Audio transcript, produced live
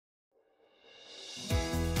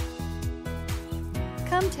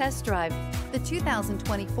Come test drive the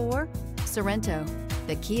 2024 Sorento.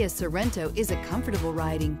 The Kia Sorento is a comfortable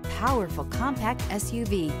riding, powerful compact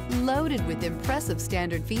SUV loaded with impressive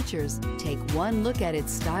standard features. Take one look at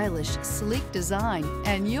its stylish, sleek design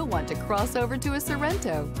and you'll want to cross over to a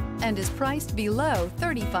Sorento, and is priced below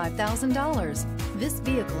 $35,000. This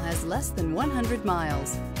vehicle has less than 100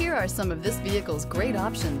 miles. Here are some of this vehicle's great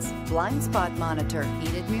options: blind spot monitor,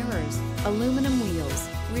 heated mirrors, aluminum wheels,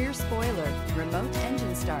 rear spoiler, remote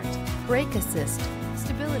engine start, brake assist,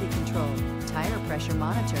 stability control, tire pressure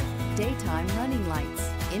monitor, daytime running lights,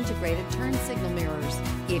 integrated turn signal mirrors.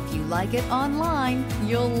 If you like it online,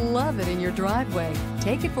 you'll love it in your driveway.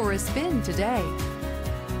 Take it for a spin today.